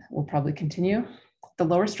that will probably continue. The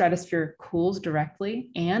lower stratosphere cools directly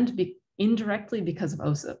and indirectly because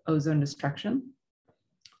of ozone destruction.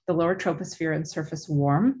 The lower troposphere and surface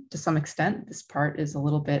warm to some extent. This part is a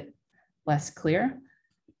little bit less clear,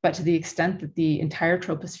 but to the extent that the entire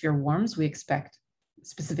troposphere warms, we expect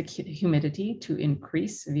specific humidity to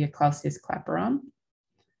increase via Clausius-Clapeyron.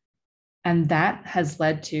 And that has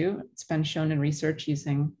led to, it's been shown in research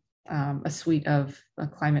using a suite of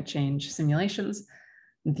climate change simulations,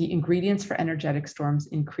 the ingredients for energetic storms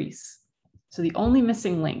increase. So the only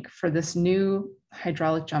missing link for this new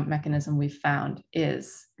hydraulic jump mechanism we've found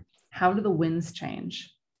is how do the winds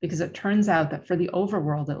change? Because it turns out that for the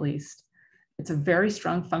overworld, at least, it's a very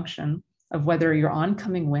strong function of whether your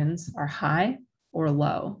oncoming winds are high or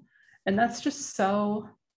low. And that's just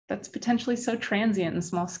that's potentially so transient and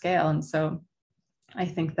small scale. And so I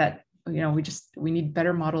think that, we need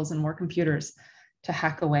better models and more computers to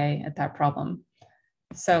hack away at that problem.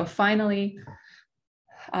 So finally,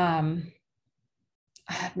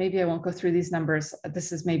 maybe I won't go through these numbers.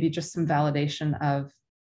 This is maybe just some validation of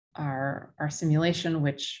our simulation,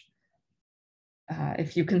 which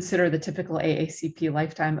if you consider the typical AACP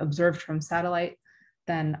lifetime observed from satellite,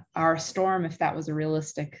 then our storm, if that was a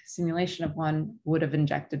realistic simulation of one, would have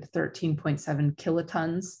injected 13.7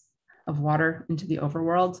 kilotons of water into the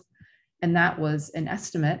overworld. And that was an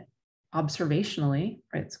estimate observationally,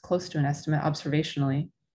 right? It's close to an estimate observationally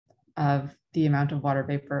of the amount of water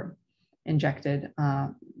vapor injected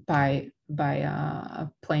by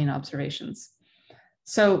plane observations.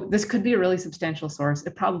 So this could be a really substantial source.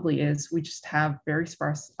 It probably is. We just have very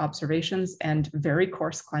sparse observations and very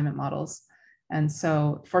coarse climate models. And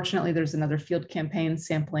so fortunately, there's another field campaign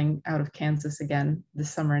sampling out of Kansas again this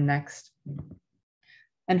summer and next.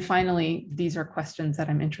 And finally, these are questions that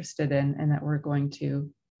I'm interested in and that we're going to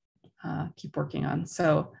keep working on.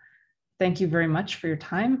 So thank you very much for your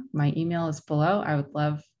time. My email is below. I would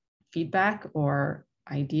love feedback or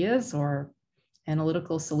ideas or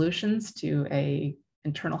analytical solutions to an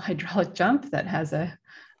internal hydraulic jump that has a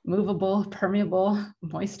movable, permeable,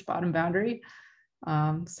 moist bottom boundary.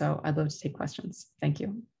 So I'd love to take questions. Thank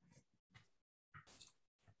you.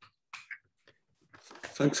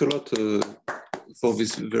 Thanks a lot for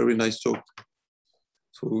this very nice talk.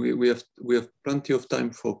 So we have plenty of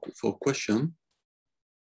time for questions.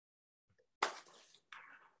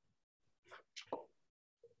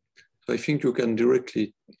 So I think you can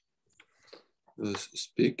directly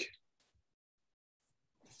speak.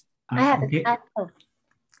 I have. Okay.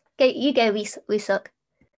 Okay, you go, Woo-Suk.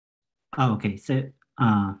 Oh, okay. So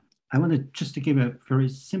I want to just give a very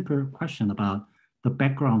simple question about the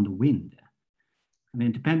background wind. I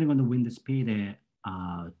mean, depending on the wind speed,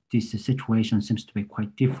 this situation seems to be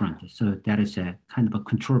quite different. So that is a kind of a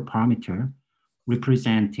control parameter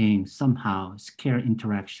representing somehow scale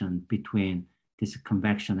interaction between this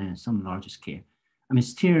convection and some large scale. I mean,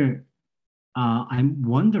 still, I'm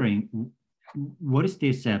wondering, what is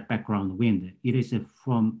this background wind? It is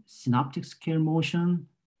from synoptic scale motion,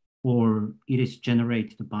 or it is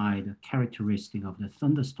generated by the characteristic of the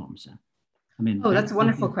thunderstorms? I mean, oh, that's a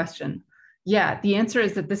wonderful question. Yeah, the answer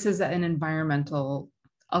is that this is an environmental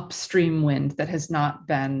upstream wind that has not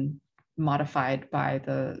been modified by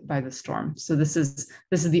the storm. So this is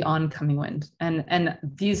the oncoming wind, and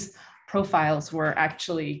these profiles were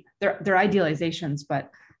actually they're idealizations,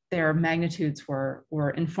 but their magnitudes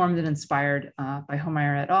were informed and inspired by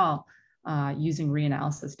Homeyer et al. Using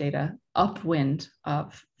reanalysis data upwind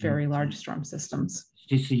of very large storm systems.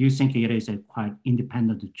 So you think it is a quite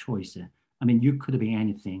independent choice? I mean, you could be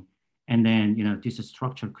anything, and then this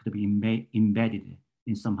structure could be embedded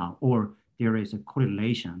in somehow, or there is a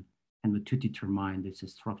correlation and to determine this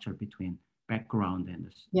structure between background and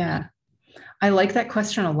this. Yeah, I like that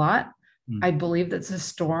question a lot. I believe that the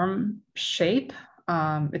storm shape,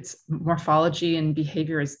 its morphology and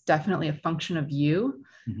behavior is definitely a function of U.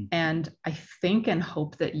 And I think and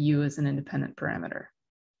hope that U is an independent parameter.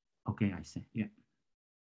 Okay, I see. Yeah.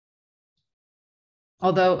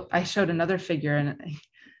 Although I showed another figure, and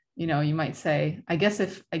you might say, I guess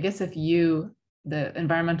if U, the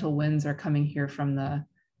environmental winds are coming here from the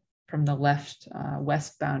left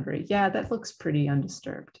west boundary, yeah, that looks pretty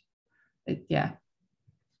undisturbed. Yeah,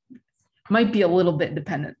 might be a little bit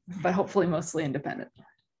dependent, but hopefully mostly independent.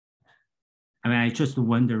 I mean, I just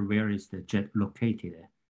wonder where is the jet located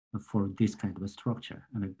for this kind of a structure.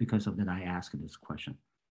 I mean, because of that, I asked this question.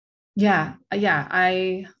 Yeah.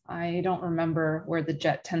 I don't remember where the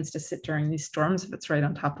jet tends to sit during these storms, if it's right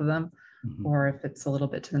on top of them, or if it's a little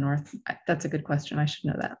bit to the north. That's a good question. I should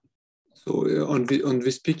know that. So on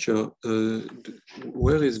this picture,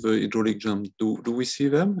 where is the hydraulic jump? Do we see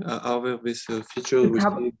them? Are there these features we see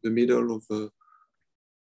in the middle of the...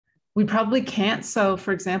 We probably can't. So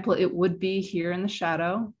for example, it would be here in the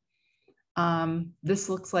shadow. This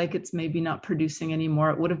looks like it's maybe not producing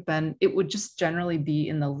anymore. It would just generally be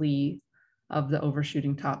in the lee of the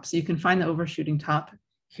overshooting top. So you can find the overshooting top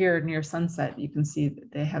here near sunset. You can see that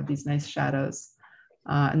they have these nice shadows.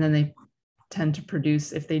 And then they tend to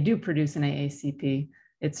produce, if they do produce an AACP,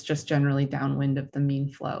 it's just generally downwind of the mean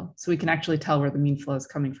flow. So we can actually tell where the mean flow is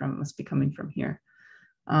coming from. It must be coming from here.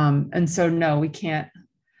 And so no, we can't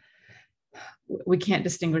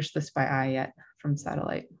distinguish this by eye yet from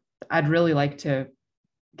satellite. I'd really like to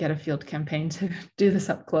get a field campaign to do this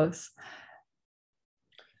up close.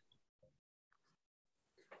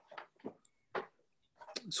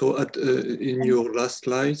 So in your last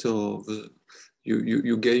slide,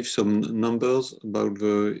 you gave some numbers about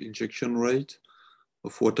the injection rate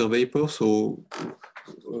of water vapor. So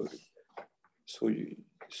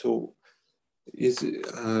is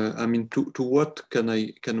I mean, to what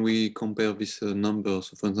can we compare these numbers?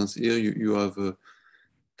 So for instance, here you have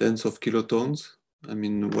tens of kilotons. I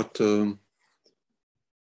mean, what?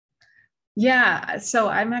 Yeah, so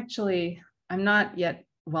I'm not yet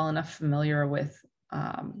well enough familiar with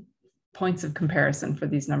points of comparison for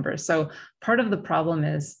these numbers. So part of the problem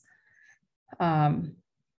is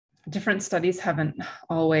different studies haven't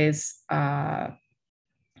always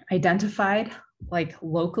identified, like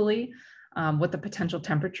locally, what the potential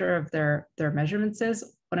temperature of their measurements is.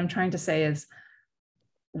 What I'm trying to say is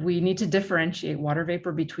we need to differentiate water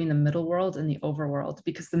vapor between the middle world and the overworld,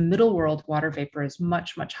 because the middle world water vapor is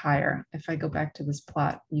much, much higher. If I go back to this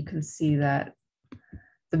plot, you can see that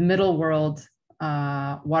the middle world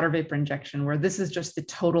water vapor injection, where this is just the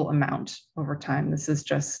total amount over time, this is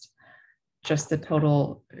just the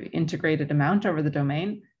total integrated amount over the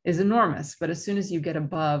domain, is enormous. But as soon as you get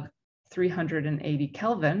above 380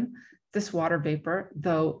 Kelvin, this water vapor,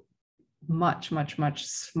 though much, much, much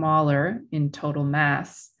smaller in total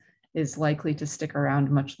mass, is likely to stick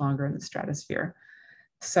around much longer in the stratosphere.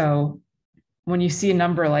 So when you see a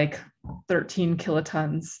number like 13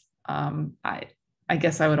 kilotons, I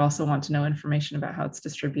guess I would also want to know information about how it's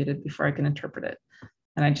distributed before I can interpret it.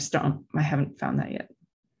 And I haven't found that yet.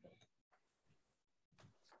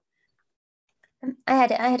 I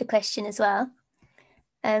had a question as well.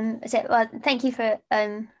 Well, thank you for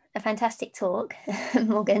a fantastic talk,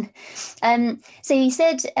 Morgan. So you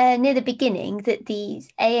said near the beginning that these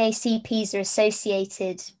AACPs are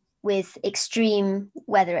associated with extreme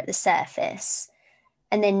weather at the surface.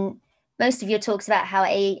 And then most of your talks about how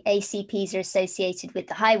AACPs are associated with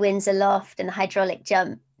the high winds aloft and the hydraulic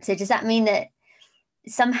jump. So does that mean that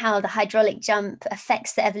somehow the hydraulic jump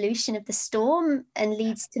affects the evolution of the storm and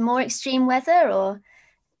leads to more extreme weather, or?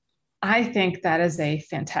 I think that is a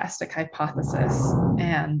fantastic hypothesis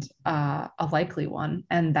and a likely one.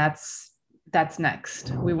 And that's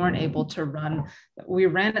next. We weren't able to we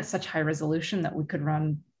ran at such high resolution that we could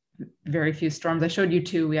run very few storms. I showed you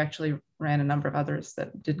two. We actually ran a number of others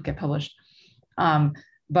that didn't get published.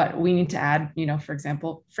 But we need to add, for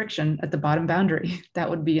example, friction at the bottom boundary. That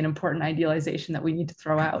would be an important idealization that we need to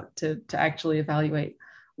throw out to actually evaluate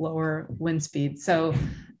lower wind speed. So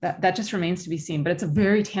that just remains to be seen, but it's a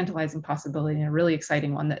very tantalizing possibility and a really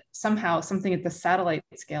exciting one, that somehow something at the satellite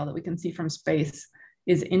scale that we can see from space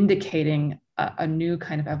is indicating a new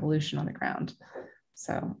kind of evolution on the ground.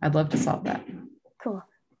 So I'd love to solve that. Cool.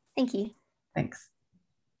 Thank you. Thanks.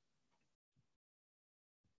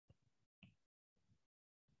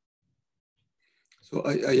 So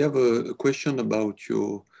I have a question about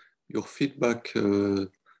your feedback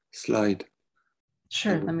slide.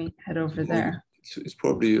 Sure, let me head over there. It's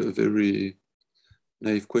probably a very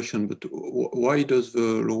naive question, but why does the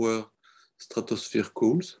lower stratosphere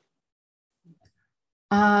cools?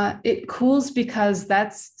 It cools because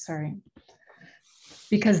that's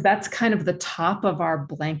kind of the top of our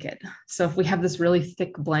blanket. So if we have this really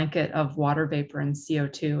thick blanket of water vapor and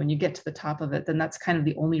CO2 and you get to the top of it, then that's kind of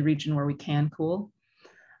the only region where we can cool.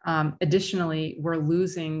 Additionally, we're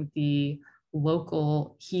losing the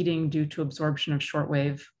local heating due to absorption of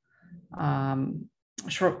shortwave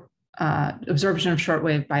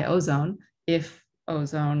by ozone, if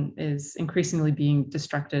ozone is increasingly being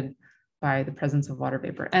destructed by the presence of water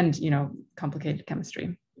vapor and complicated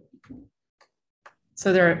chemistry.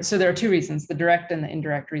 So there are two reasons: the direct and the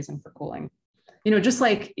indirect reason for cooling. Just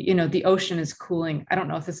like the ocean is cooling. I don't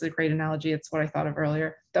know if this is a great analogy. It's what I thought of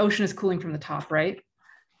earlier. The ocean is cooling from the top, right?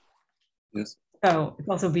 Yes. So it's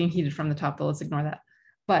also being heated from the top, but let's ignore that.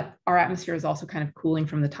 But our atmosphere is also kind of cooling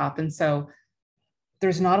from the top. And so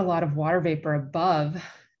there's not a lot of water vapor above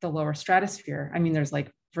the lower stratosphere. I mean, there's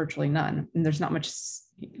like virtually none, and there's not much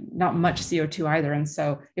CO2 either. And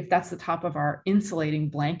so if that's the top of our insulating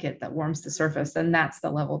blanket that warms the surface, then that's the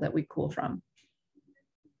level that we cool from.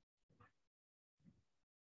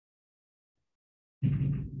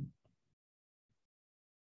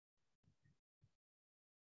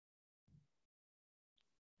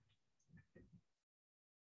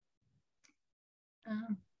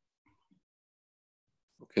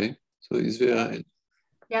 Okay, so is there?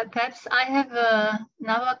 Yeah, perhaps I have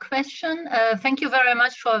another question. Thank you very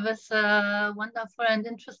much for this wonderful and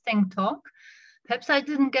interesting talk. Perhaps I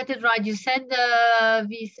didn't get it right. You said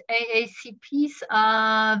these AACPs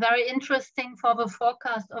are very interesting for the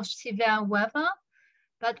forecast of severe weather.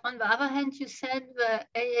 But on the other hand, you said the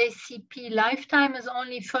AACP lifetime is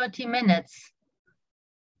only 30 minutes.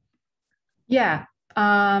 Yeah.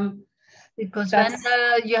 Because then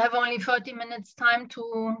you have only 30 minutes time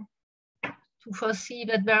to foresee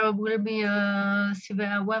that there will be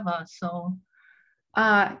severe weather. So,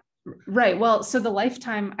 right. Well, so the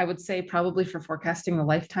lifetime, I would say probably for forecasting, the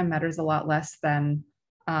lifetime matters a lot less than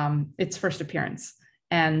its first appearance.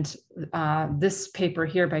 And this paper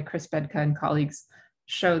here by Chris Bedka and colleagues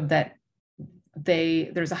showed that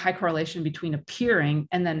there's a high correlation between appearing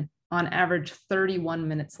and then on average 31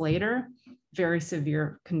 minutes later, very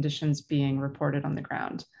severe conditions being reported on the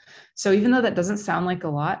ground. So even though that doesn't sound like a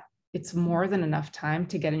lot, it's more than enough time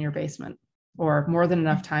to get in your basement. or more than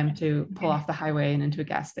enough time to pull off the highway and into a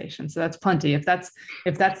gas station. So that's plenty. If that's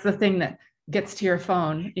the thing that gets to your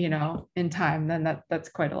phone, you know, in time, then that's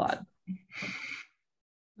quite a lot.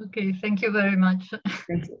 Okay, thank you very much.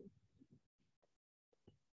 Thank you.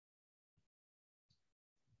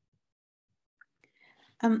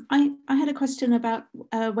 I had a question about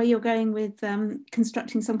where you're going with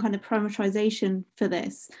constructing some kind of parameterization for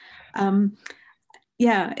this.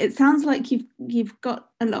 Yeah, it sounds like you've got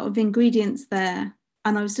a lot of ingredients there,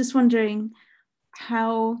 and I was just wondering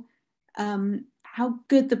how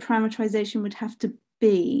good the parameterization would have to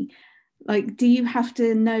be. Like, do you have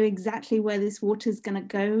to know exactly where this water is going to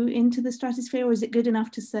go into the stratosphere, or is it good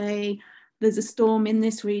enough to say there's a storm in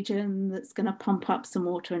this region that's going to pump up some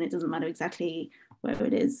water and it doesn't matter exactly where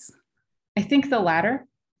it is? I think the latter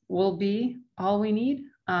will be all we need.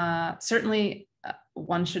 Certainly,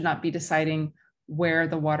 one should not be deciding where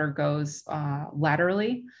the water goes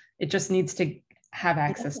laterally. It just needs to have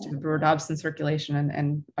access to the Brewer-Dobson circulation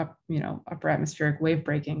and you know, upper atmospheric wave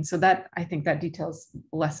breaking. So that, I think that detail is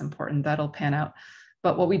less important. That'll pan out.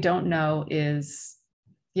 But what we don't know is,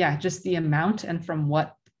 yeah, just the amount and from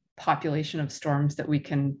what population of storms that we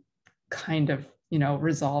can kind of, you know,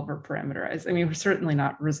 resolve or parameterize. I mean, we're certainly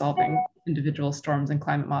not resolving individual storms and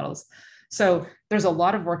climate models. So there's a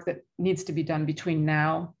lot of work that needs to be done between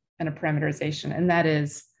now and a parameterization. And that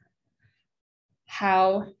is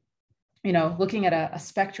how, you know, looking at a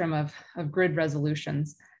spectrum of grid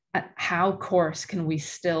resolutions, how coarse can we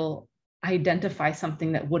still identify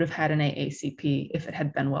something that would have had an AACP if it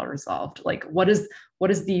had been well resolved? Like, what is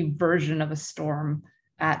the version of a storm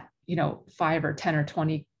at, you know, 5 or 10 or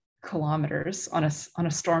 20 kilometers on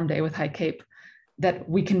a storm day with high CAPE that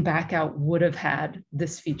we can back out would have had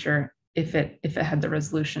this feature if it had the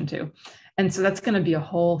resolution to. And so that's going to be a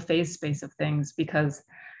whole phase space of things, because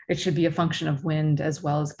it should be a function of wind as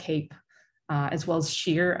well as CAPE, as well as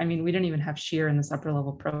shear. I mean, we didn't even have shear in this upper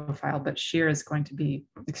level profile, but shear is going to be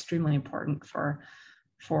extremely important for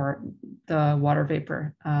the water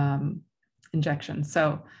vapor injection.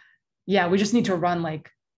 So yeah, we just need to run like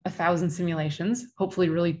 1,000 simulations, hopefully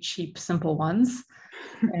really cheap, simple ones.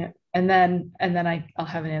 And then I'll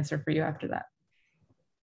have an answer for you after that.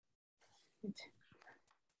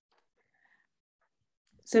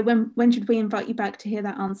 So when should we invite you back to hear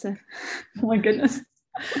that answer? Oh my goodness.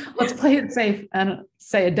 Let's play it safe and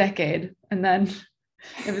say a decade. And then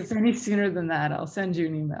if it's any sooner than that, I'll send you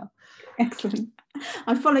an email. Excellent.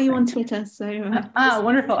 I follow you on Twitter, so.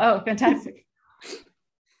 Wonderful. Oh, fantastic.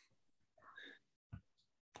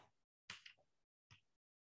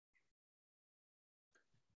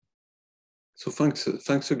 So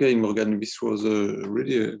thanks again, Morgan. This was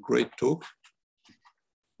really a great talk.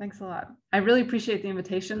 Thanks a lot. I really appreciate the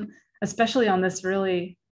invitation, especially on this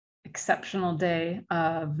really exceptional day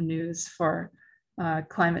of news for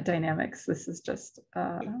climate dynamics. This is just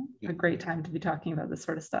a great time to be talking about this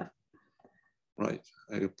sort of stuff. Right.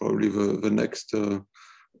 Probably the next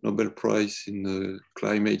Nobel Prize in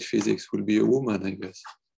climate physics will be a woman, I guess.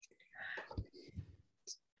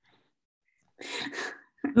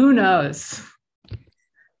 Who knows?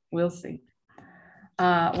 We'll see.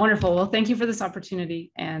 Wonderful. Well, thank you for this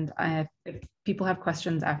opportunity. And if people have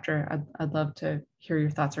questions after, I'd love to hear your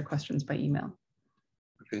thoughts or questions by email.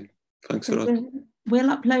 Okay. Thanks a lot.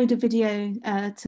 We'll upload a video to